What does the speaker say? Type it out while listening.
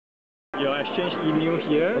your exchange email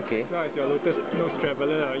here, okay, as well as your Lotus Notes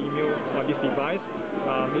Traveler email on this device.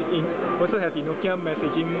 It also has the Nokia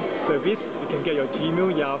messaging service. You can get your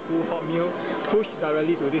Gmail, Yahoo, Hotmail pushed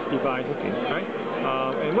directly to this device. okay. Right?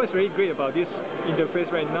 And what's really great about this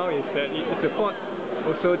interface right now is that it supports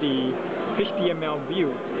also the HTML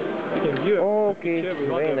view. You can view a picture with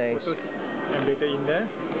all the photos embedded in there,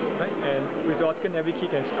 right? And with the optical nav key, you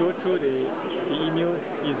can scroll through the email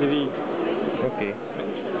easily. Okay.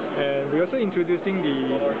 And we're also introducing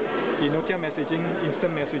the Nokia messaging,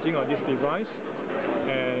 instant messaging on this device.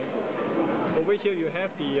 And over here you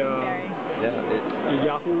have the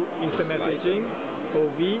Yahoo instant messaging,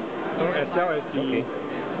 OV, as well as the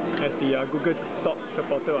Google Talk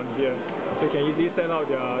supporter on here. So you can easily send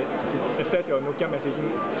out access your Nokia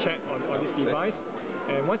messaging chat on this device.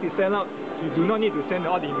 And once you send out, you do not need to send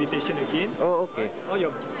all the invitation again. Oh, okay. All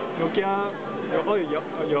your Nokia,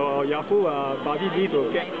 your Yahoo body list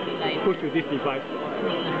will get pushed to this device.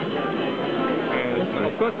 And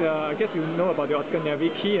of course, I guess you know about the optical nav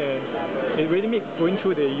key, and it really makes going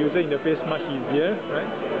through the user interface much easier, right?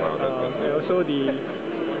 And also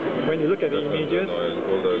when you look at the images,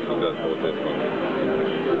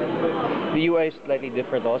 the UI is slightly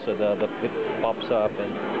different also. It pops up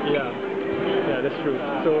and yeah, that's true.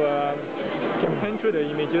 So you can pan through the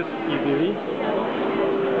images easily.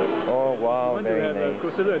 Oh wow, if you want to have a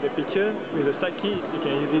closer look at the picture with the side key, you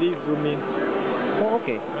can easily zoom in. Oh,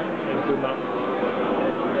 okay. Right? And zoom out.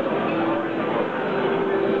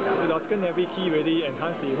 So the optical nav key really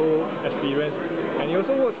enhances the whole experience, and it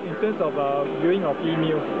also works in terms of viewing of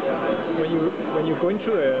email. When you're going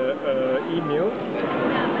through a email,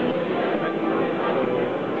 right? So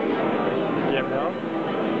now.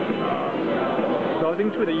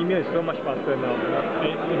 Browsing through the email is so much faster now.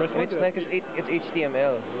 It's like it's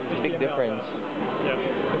HTML. It's a big difference. Yeah,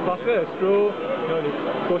 the faster a scroll,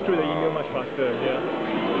 it goes through the email much faster. Yeah.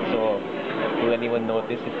 So, will anyone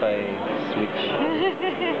notice if I switch?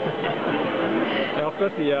 And of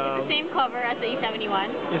course, it's the same cover as the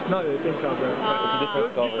E71. It's not the same cover. It's a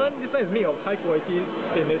different cover. This one is made of high quality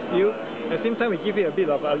stainless steel. At the same time, we give it a bit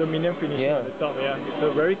of aluminium finishing on the top. Yeah, it's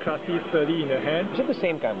a very classy, sturdy in the hand. Is it the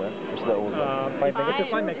same camera? It's the old one. 5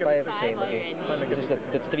 megapixels. 5 same. Okay.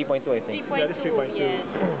 That's 3.2, I think. 3.2. Yeah, that's 3.2. Yes.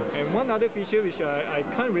 And one other feature which I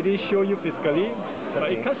can't really show you physically,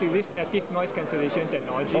 but it comes with this active noise cancellation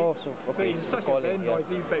technology. Oh, so in such a very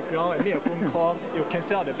noisy background, and make a phone call, it will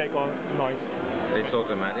cancel out the background noise. It's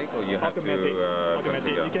automatic, or you have automatic. to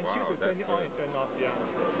automatic. You can choose to turn it on and turn off. Yeah.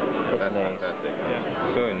 That's fantastic.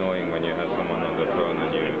 Yeah. So annoying when you have someone on the phone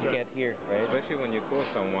and you can't hear, right? Especially when you call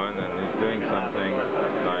someone and he's doing something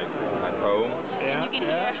like at home. Yeah. And you can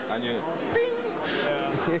hear. And you.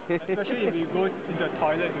 Yeah. Especially if you go in the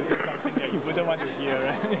toilet to do something that you wouldn't want to hear,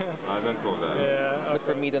 right? I don't call that. Yeah. But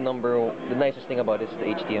for me, the nicest thing about it is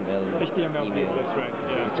the HTML. email. That's right.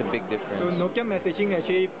 Yeah. It's a big difference. So Nokia messaging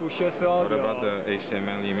actually pushes all. What about the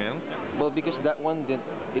HTML email? Well, because that one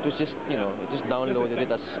it was just it just downloaded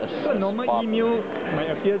it as so normal email might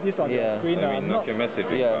appear this on the screen. I mean, Nokia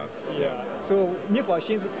messaging. Yeah. So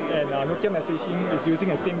Mail4Exchange and Nokia messaging is using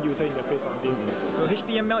the same user interface on this. So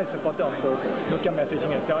HTML is supported on both Nokia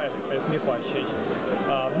messaging as well as Mail4Exchange.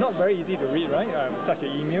 Not very easy to read, right? Such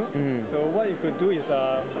an email. So what you could do is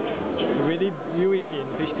really view it in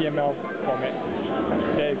HTML format.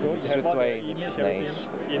 There you go. You have all the image everything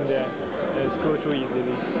in there. And scroll through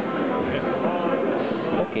easily.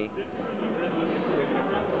 Okay.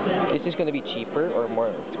 Is this going to be cheaper or more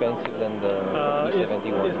expensive than the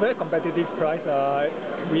E71? It's very competitive price.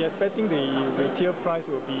 We are expecting the retail price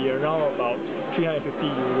will be around about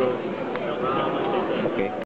 €350. Okay.